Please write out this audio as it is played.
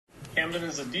Kamden,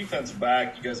 as a defensive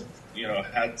back, you guys,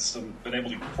 been able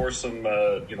to force some,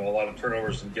 a lot of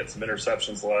turnovers and get some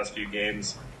interceptions the last few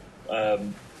games.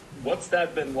 What's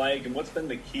that been like, and what's been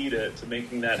the key to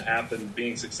making that happen,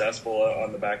 being successful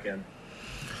on the back end?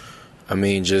 I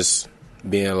mean, just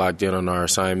being locked in on our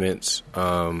assignments,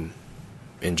 and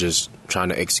just trying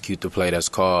to execute the play that's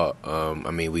called.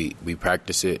 We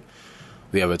practice it.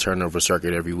 We have a turnover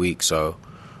circuit every week, so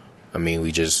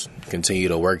we just continue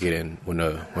to work it, and when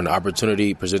the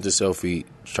opportunity presents itself, we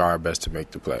try our best to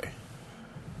make the play.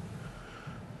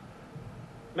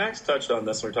 Max touched on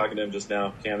this when we were talking to him just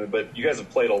now, Kamden, but you guys have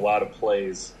played a lot of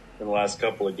plays in the last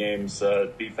couple of games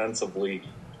defensively.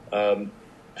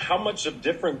 How much of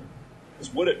difference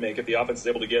would it make if the offense is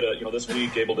able to get this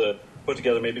week, able to put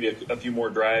together maybe a few more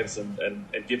drives and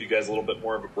give you guys a little bit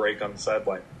more of a break on the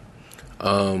sideline?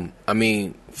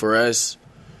 For us,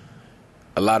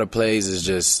 a lot of plays is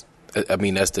just,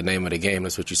 that's the name of the game.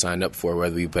 That's what you signed up for,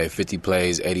 whether we play 50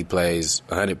 plays, 80 plays,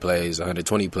 100 plays,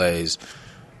 120 plays.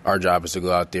 Our job is to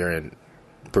go out there and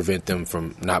prevent them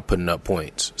from not putting up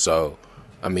points. So,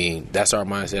 that's our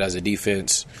mindset as a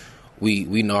defense.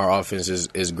 We know our offense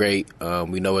is great.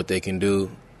 We know what they can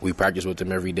do. We practice with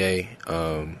them every day.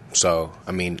 Our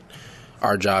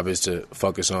job is to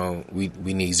focus on we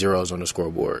need zeros on the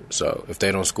scoreboard. So if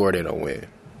they don't score, they don't win.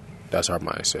 That's our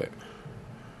mindset.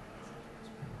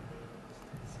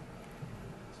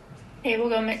 Okay, we'll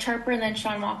go Mitch Harper and then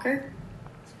Sean Walker.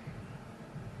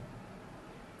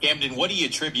 Kamden, what do you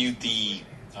attribute the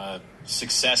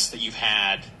success that you've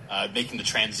had making the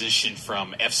transition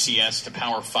from FCS to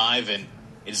Power 5, and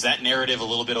is that narrative a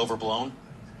little bit overblown?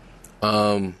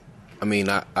 I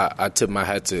tip my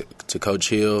hat to Coach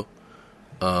Hill.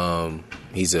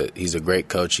 He's a great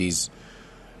coach. He's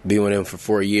been with him for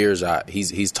 4 years.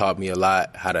 He's taught me a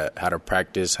lot how to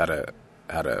practice, how to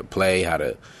play, how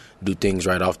to do things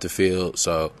right off the field.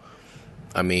 So,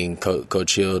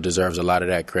 Coach Hill deserves a lot of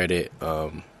that credit.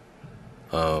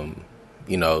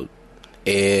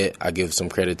 Ed, I give some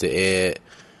credit to Ed.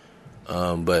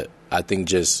 But I think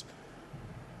just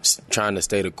trying to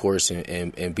stay the course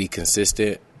and be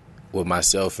consistent with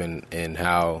myself and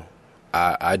how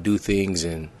I do things,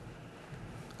 and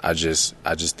I just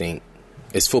think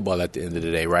it's football at the end of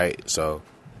the day, right? So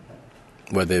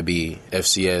whether it be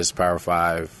FCS, Power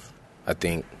 5, I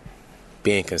think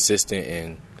being consistent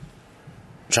and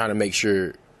trying to make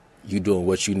sure you're doing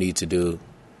what you need to do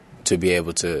to be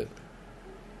able to,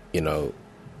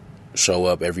 show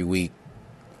up every week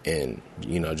and,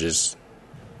 just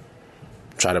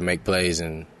try to make plays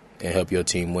and help your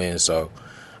team win. So,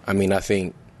 I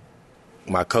think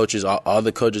my coaches, all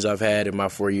the coaches I've had in my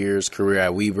 4 years career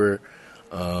at Weber,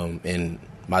 and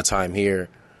my time here,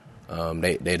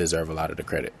 they deserve a lot of the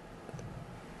credit.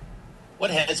 What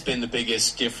has been the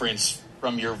biggest difference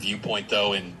from your viewpoint,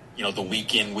 though, in the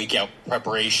week in, week out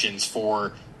preparations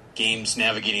for games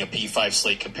navigating a P5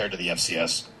 slate compared to the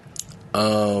FCS?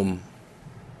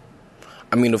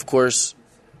 Of course,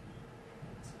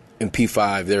 in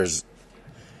P5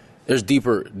 there's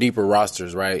deeper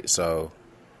rosters, right? So,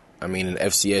 in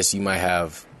FCS you might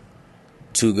have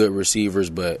 2 good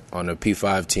receivers, but on a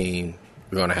P5 team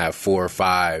you're going to have 4 or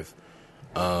 5.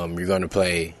 You're going to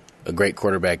play a great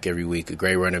quarterback every week, a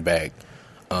great running back.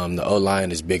 The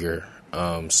O-line is bigger.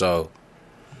 So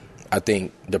I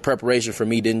think the preparation for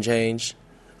me didn't change.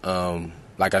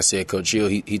 Like I said, Coach Hill,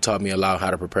 he taught me a lot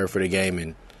how to prepare for the game,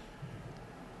 and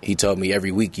he told me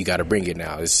every week you got to bring it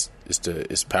now. It's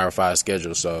Power 5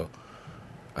 schedule, so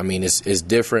it's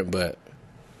different, but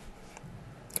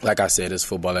like I said, it's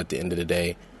football at the end of the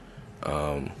day.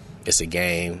 It's a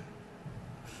game.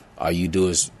 All you do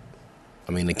is,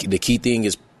 the key thing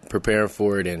is preparing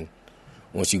for it, and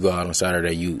once you go out on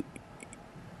Saturday, you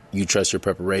trust your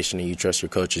preparation and you trust your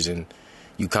coaches and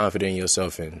you confident in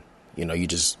yourself, and you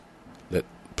just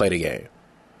play the game.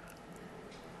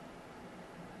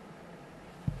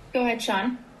 Go ahead,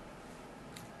 Sean.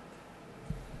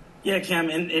 Yeah, Cam,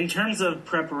 in terms of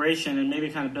preparation and maybe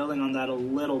kind of building on that a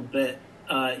little bit,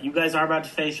 you guys are about to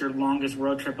face your longest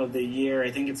road trip of the year.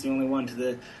 I think it's the only one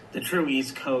to the true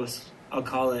East Coast, I'll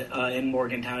call it, in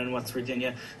Morgantown in West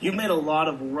Virginia. You've made a lot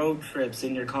of road trips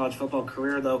in your college football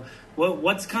career, though.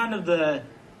 What's kind of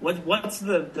what's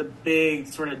the big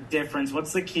sort of difference?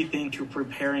 What's the key thing to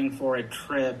preparing for a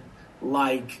trip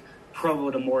like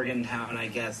Provo to Morgantown, I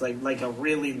guess? Like a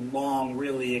really long,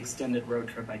 really extended road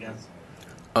trip, I guess?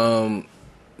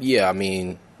 Yeah,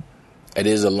 it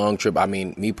is a long trip.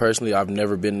 Me personally, I've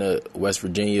never been to West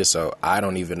Virginia, so I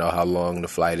don't even know how long the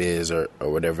flight is or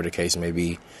whatever the case may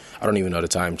be. I don't even know the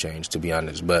time change, to be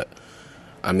honest. But,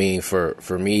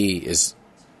 for me,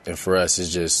 and for us,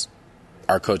 it's just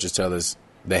our coaches tell us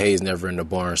the hay's never in the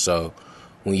barn. So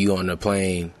when you on the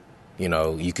plane, you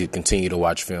know, you could continue to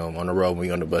watch film. On the road, when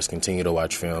you're on the bus, continue to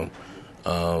watch film.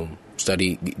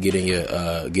 Study, getting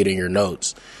your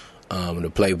notes,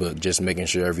 the playbook, just making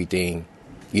sure everything,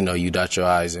 you know, you dot your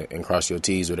I's and cross your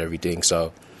T's with everything.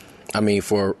 So, I mean,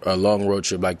 for a long road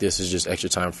trip like this, it's just extra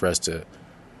time for us to,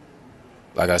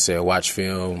 like I said, watch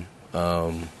film,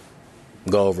 go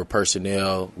over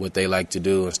personnel, what they like to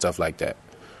do, and stuff like that.